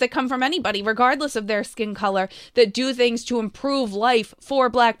ideas that come from anybody, regardless of their skin color, that do things to improve life for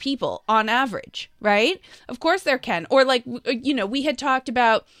black people on average, right? Of course there can. Or we had talked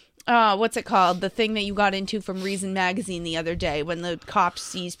about, what's it called? The thing that you got into from Reason Magazine the other day when the cops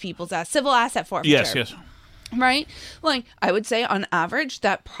seized people's civil asset forfeiture. Yes. Right? Like, I would say on average,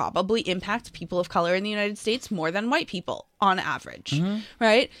 that probably impacts people of color in the United States more than white people on average.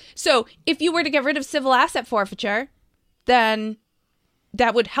 Right? So if you were to get rid of civil asset forfeiture, then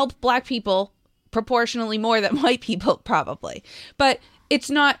that would help black people proportionally more than white people, probably. But it's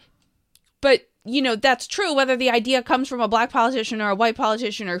not, but, you know, that's true whether the idea comes from a black politician or a white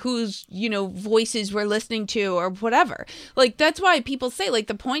politician or whose, you know, voices we're listening to or whatever. Like, that's why people say, like,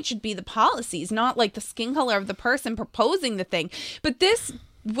 the point should be the policies, not like the skin color of the person proposing the thing. But this,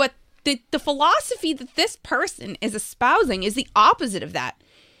 what the philosophy that this person is espousing is the opposite of that.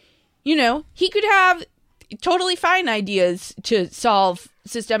 You know, he could have totally fine ideas to solve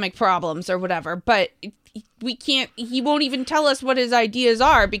systemic problems or whatever, but he won't even tell us what his ideas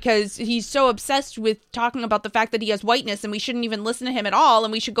are because he's so obsessed with talking about the fact that he has whiteness and we shouldn't even listen to him at all,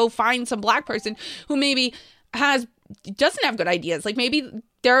 and we should go find some black person who maybe doesn't have good ideas. Like, maybe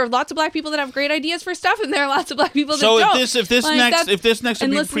there are lots of black people that have great ideas for stuff, and there are lots of black people that don't. So if this next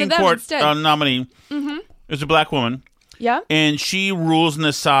Supreme Court nominee is a black woman, yeah, and she rules on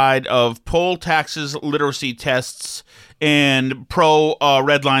the side of poll taxes, literacy tests, and pro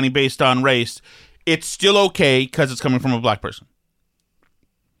redlining based on race, it's still okay because it's coming from a black person.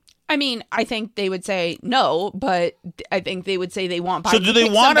 I mean, I think they would say no, but I think they would say they want. So do they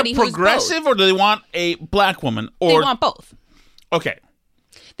want a progressive or do they want a black woman? Or they want both. Okay.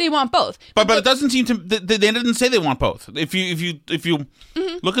 They want both. But it doesn't seem to. They didn't say they want both. If you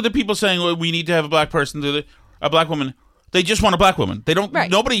look at the people saying, well, we need to have a black person, a black woman, they just want a black woman. They don't. Right.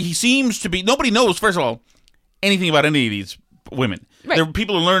 Nobody knows, first of all, anything about any of these women. Right.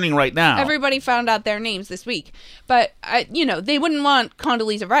 People are learning right now. Everybody found out their names this week. But, you know, they wouldn't want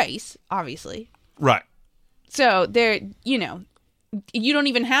Condoleezza Rice, obviously. Right. So, you don't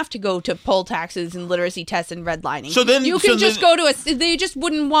even have to go to poll taxes and literacy tests and redlining. So then... You can go to they just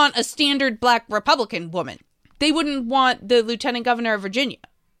wouldn't want a standard black Republican woman. They wouldn't want the lieutenant governor of Virginia.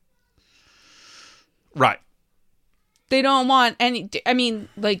 Right. They don't want any... I mean,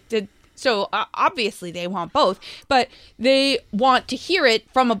 like... So obviously they want both, but they want to hear it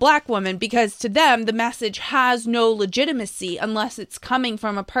from a black woman because to them the message has no legitimacy unless it's coming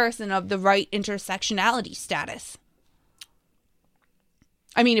from a person of the right intersectionality status.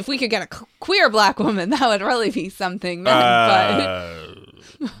 I mean, if we could get a queer black woman, that would really be something. The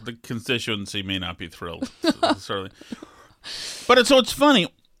constituency may not be thrilled, certainly. But it's funny.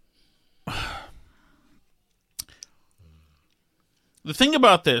 The thing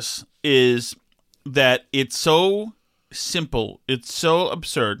about this is that it's so simple, it's so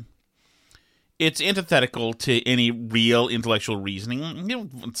absurd, it's antithetical to any real intellectual reasoning. You know,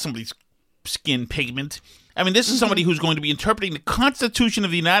 somebody's skin pigment. I mean, this is somebody who's going to be interpreting the Constitution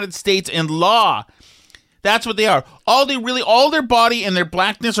of the United States and law. That's what they are. All their body and their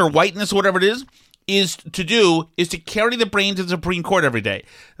blackness or whiteness or whatever it is to carry the brain to the Supreme Court every day.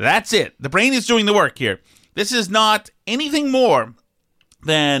 That's it. The brain is doing the work here. This is not anything more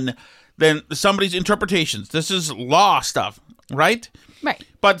than somebody's interpretations. This is law stuff, right? Right.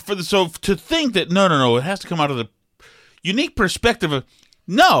 But to think that no, it has to come out of the unique perspective of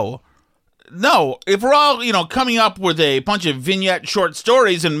no. If we're all coming up with a bunch of vignette short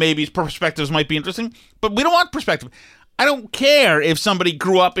stories and maybe perspectives might be interesting, but we don't want perspective. I don't care if somebody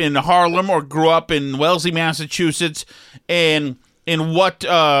grew up in Harlem or grew up in Wellesley, Massachusetts, and in what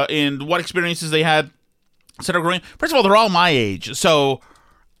experiences they had. Instead of growing, first of all, they're all my age, so.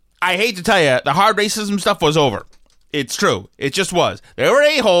 I hate to tell you, the hard racism stuff was over. It's true. It just was. There were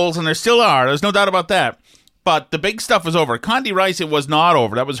a-holes, and there still are. There's no doubt about that. But the big stuff was over. Condi Rice, it was not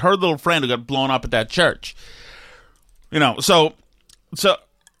over. That was her little friend who got blown up at that church. So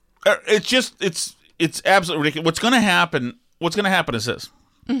it's just, it's absolutely ridiculous. What's going to happen is this.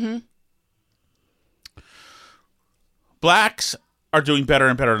 Mm-hmm. Blacks are doing better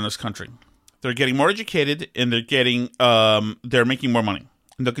and better in this country. They're getting more educated, and they're making more money.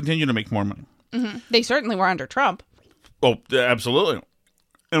 And they'll continue to make more money. Mm-hmm. They certainly were under Trump. Oh, absolutely.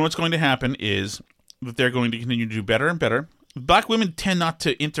 And what's going to happen is that they're going to continue to do better and better. Black women tend not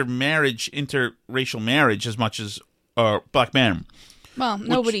to interracial marriage as much as black men. Well,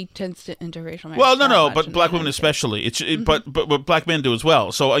 nobody tends to interracial marriage. Well, no, but black women especially. But black men do as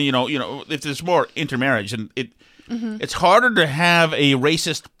well. So if there's more intermarriage, and it's harder to have a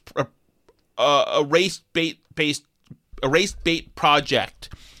racist, a race bait project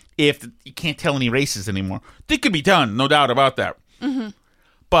if you can't tell any races anymore. It could be done, no doubt about that. Mm-hmm.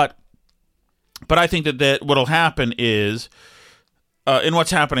 But I think that what'll happen is, and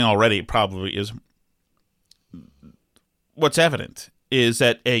what's happening already probably is, what's evident is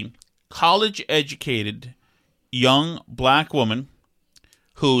that a college-educated young black woman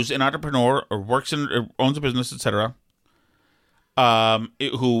who's an entrepreneur or works in or owns a business, etc.,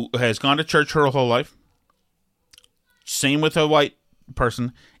 who has gone to church her whole life, same with a white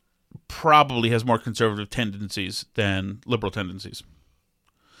person, probably has more conservative tendencies than liberal tendencies.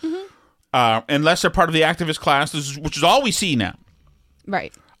 Unless they're part of the activist class, which is all we see now.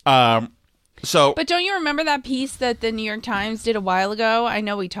 Right. But don't you remember that piece that the New York Times did a while ago? I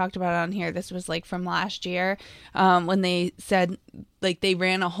know we talked about it on here. This was like from last year, when they said like they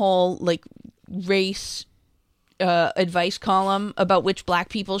ran a whole like race advice column about which black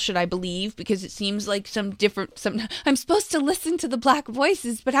people should I believe, because it seems like some I'm supposed to listen to the black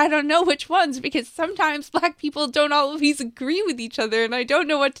voices, but I don't know which ones, because sometimes black people don't always agree with each other and I don't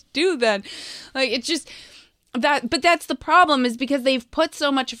know what to do then. Like, it's just but that's the problem, is because they've put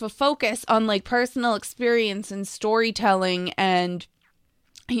so much of a focus on like personal experience and storytelling and,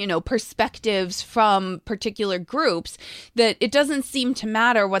 you know, perspectives from particular groups, that it doesn't seem to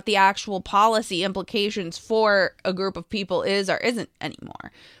matter what the actual policy implications for a group of people is or isn't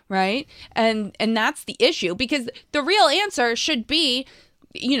anymore, right? And that's the issue, because the real answer should be,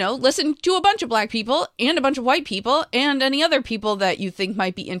 you know, listen to a bunch of black people and a bunch of white people and any other people that you think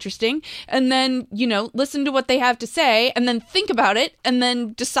might be interesting. And then, you know, listen to what they have to say and then think about it and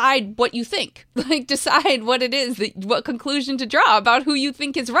then decide what you think. Like, decide what it is, what conclusion to draw about who you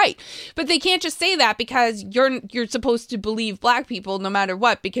think is right. But they can't just say that because you're supposed to believe black people no matter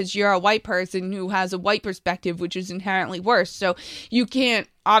what, because you're a white person who has a white perspective, which is inherently worse. So you can't,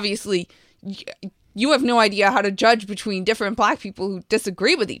 obviously, you have no idea how to judge between different black people who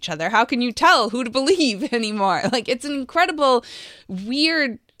disagree with each other. How can you tell who to believe anymore? Like, it's an incredible,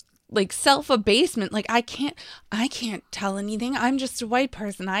 weird, like, self-abasement. Like, I can't tell anything. I'm just a white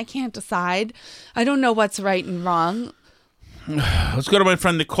person. I can't decide. I don't know what's right and wrong. Let's go to my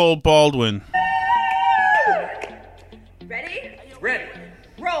friend Nicole Baldwin. Ready? Ready.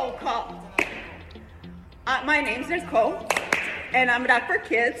 Roll call. My name's Nicole, and I'm a doctor for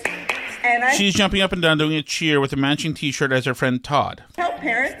kids. And she's jumping up and down doing a cheer with a matching t-shirt as her friend Todd. Help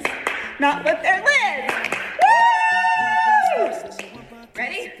parents not lift their lids. Woo!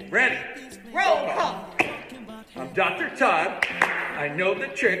 Ready? Ready. Roll call. I'm Dr. Todd. I know the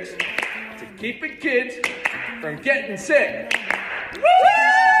tricks to keeping kids from getting sick. Woo!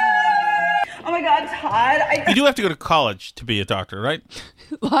 Oh my God, Todd. You do have to go to college to be a doctor, right?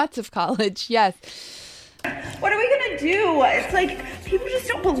 Lots of college, yes. What are we going to do? It's like people just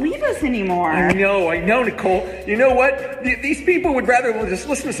don't believe us anymore. I know, Nicole. You know what? These people would rather just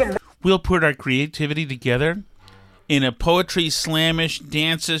listen to some... We'll put our creativity together in a poetry, slamish,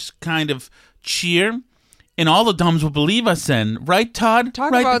 dances kind of cheer, and all the dumbs will believe us then. Right, Todd?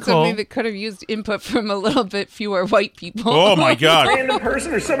 Talk right, about Nicole? something that could have used input from a little bit fewer white people. Oh, my God. Random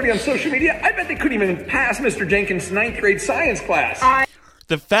person or somebody on social media, I bet they couldn't even pass Mr. Jenkins' 9th grade science class.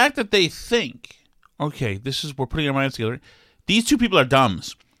 The fact that they think... Okay, we're putting our minds together. These two people are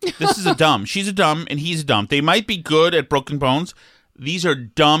dumbs. This is a dumb. She's a dumb, and he's a dumb. They might be good at broken bones. These are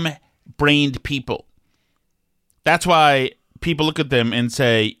dumb-brained people. That's why people look at them and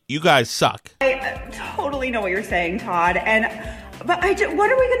say, you guys suck. I totally know what you're saying, Todd. But what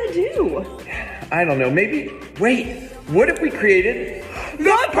are we going to do? I don't know. Maybe... Wait. What if we created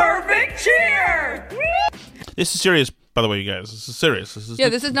the perfect cheer? This is serious, by the way, you guys. This is serious.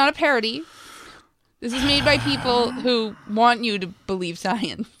 This is not a parody. This is made by people who want you to believe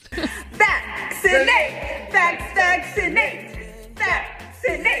science. Vaccinate! Vaccinate!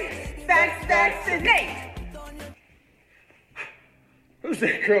 Vaccinate! Vaccinate! Who's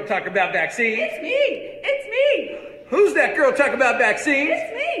that girl talking about vaccines? It's me! Who's that girl talking about vaccines?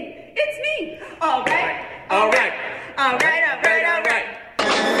 It's me! All right.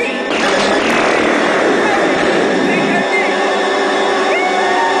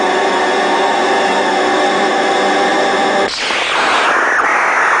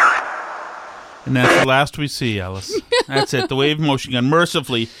 And that's the last we see, Alice. That's it. The wave motion gun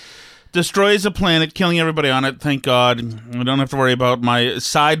mercifully destroys a planet, killing everybody on it. Thank God. I don't have to worry about my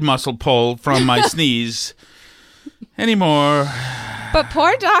side muscle pull from my sneeze anymore. But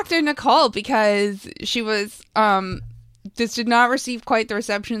poor Dr. Nicole, because she was, this did not receive quite the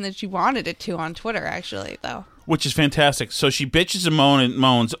reception that she wanted it to on Twitter, actually, though. Which is fantastic. So she bitches and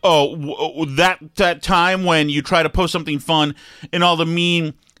moans. Oh, that time when you try to post something fun and all the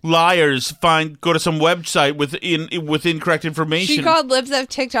mean liars go to some website with incorrect information. She called Libs of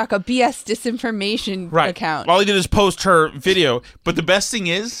TikTok a BS disinformation account. All he did is post her video. But the best thing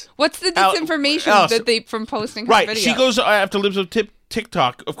is, what's the disinformation that they from posting her video? She goes after Libs of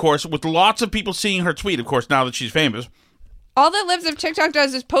TikTok, of course, with lots of people seeing her tweet. Of course, now that she's famous, all that Libs of TikTok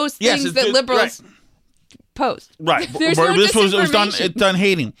does is post things that liberals post. Right. There's But no this was disinformation. done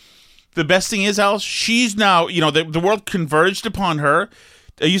hating. The best thing is, Alice, she's now, the world converged upon her.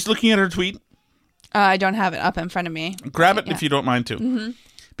 Are you looking at her tweet? I don't have it up in front of me. Grab it if you don't mind to. Mm-hmm.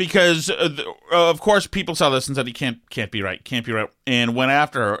 Because, of course, people saw this and said, he can't be right, and went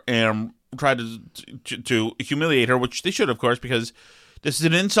after her and tried to humiliate her, which they should, of course, because this is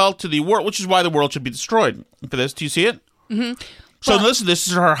an insult to the world, which is why the world should be destroyed for this. Do you see it? Mm-hmm. So listen, this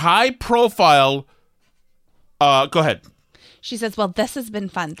is her high-profile... go ahead. She says, well, this has been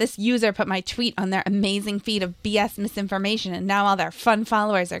fun. This user put my tweet on their amazing feed of BS misinformation, and now all their fun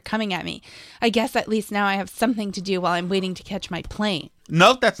followers are coming at me. I guess at least now I have something to do while I'm waiting to catch my plane.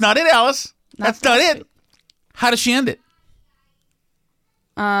 No, that's not it, Alice. That's not it. How does she end it?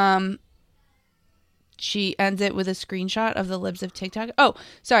 She ends it with a screenshot of the libs of TikTok. Oh,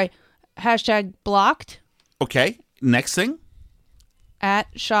 sorry. Hashtag blocked. Okay. Next thing. At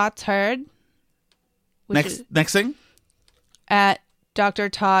shots heard. Next thing. At Dr.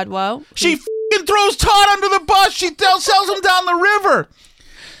 Todd Woe. She f***ing throws Todd under the bus. She sells him down the river.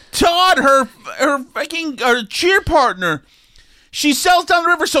 Todd, her cheer partner. She sells down the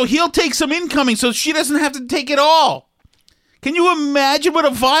river so he'll take some incoming so she doesn't have to take it all. Can you imagine what a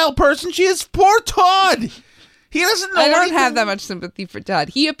vile person she is? Poor Todd. He doesn't know. I don't have that much sympathy for Todd.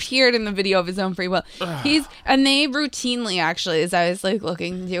 He appeared in the video of his own free will. And they routinely, actually, as I was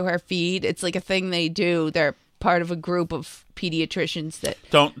looking through her feed, it's like a thing they do. They're part of a group of pediatricians that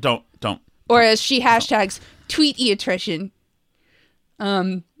don't. Or as she hashtags tweetiatrician.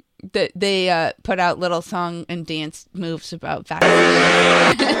 That they put out little song and dance moves about vaccines.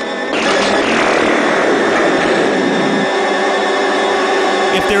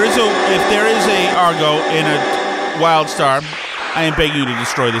 If there is a Argo in a Wild Star, I am begging you to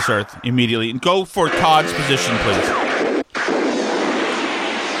destroy this Earth immediately and go for Todd's position, please.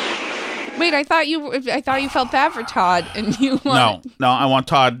 Wait, I thought you felt bad for Todd, and you want... No, I want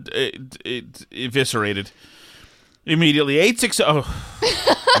Todd eviscerated immediately. 860. Oh,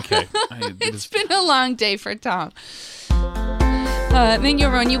 okay. It's been a long day for Tom. Thank you,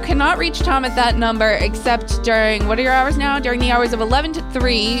 everyone. You cannot reach Tom at that number except during, what are your hours now? During the hours of 11 to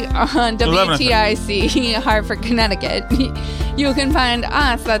 3 on WTIC, Hartford, Connecticut. You can find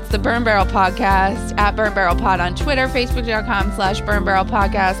us, that's the Burn Barrel Podcast, at Burn Barrel Pod on Twitter, Facebook.com/Burn Barrel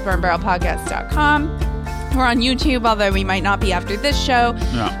Podcast, BurnBarrelPodcast.com. We're on YouTube, although we might not be after this show.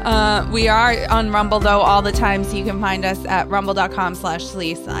 No. We are on Rumble, though, all the time, so you can find us at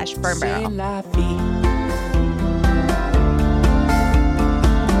rumble.com/Slee/Burn Barrel.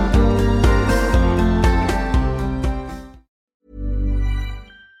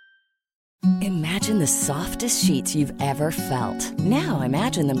 Imagine the softest sheets you've ever felt. Now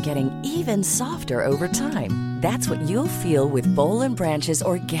imagine them getting even softer over time. That's what you'll feel with Boll & Branch's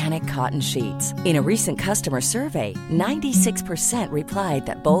organic cotton sheets. In a recent customer survey, 96% replied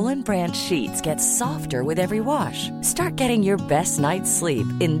that Boll & Branch sheets get softer with every wash. Start getting your best night's sleep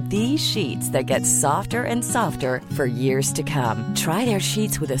in these sheets that get softer and softer for years to come. Try their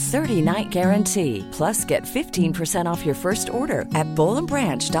sheets with a 30-night guarantee. Plus, get 15% off your first order at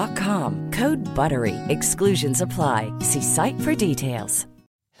BollandBranch.com. Code BUTTERY. Exclusions apply. See site for details.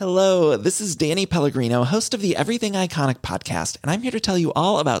 Hello, this is Danny Pellegrino, host of the Everything Iconic podcast, and I'm here to tell you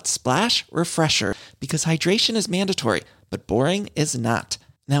all about Splash Refresher, because hydration is mandatory, but boring is not.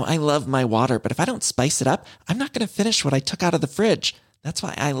 Now, I love my water, but if I don't spice it up, I'm not going to finish what I took out of the fridge. That's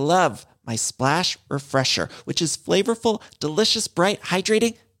why I love my Splash Refresher, which is flavorful, delicious, bright,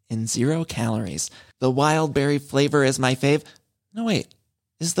 hydrating, and 0 calories. The wild berry flavor is my fave. No, wait.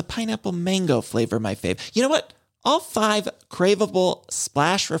 Is the pineapple mango flavor my fave? You know what? All 5 craveable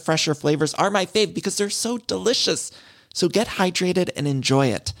Splash Refresher flavors are my fave because they're so delicious. So get hydrated and enjoy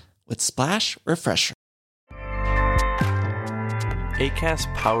it with Splash Refresher.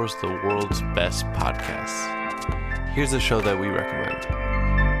 Acast powers the world's best podcasts. Here's a show that we recommend.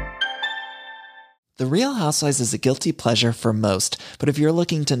 The Real Housewives is a guilty pleasure for most, but if you're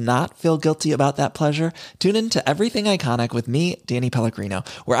looking to not feel guilty about that pleasure, tune in to Everything Iconic with me, Danny Pellegrino,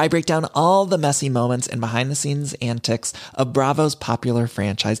 where I break down all the messy moments and behind-the-scenes antics of Bravo's popular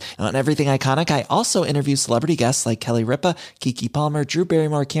franchise. And on Everything Iconic, I also interview celebrity guests like Kelly Ripa, Keke Palmer, Drew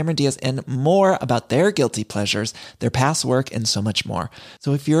Barrymore, Cameron Diaz, and more about their guilty pleasures, their past work, and so much more.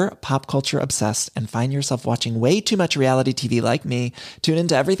 So if you're pop culture obsessed and find yourself watching way too much reality TV like me, tune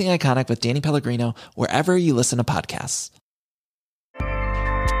into Everything Iconic with Danny Pellegrino, wherever you listen to podcasts.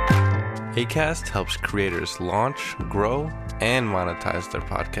 Acast helps creators launch, grow, and monetize their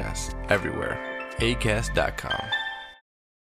podcasts everywhere. Acast.com.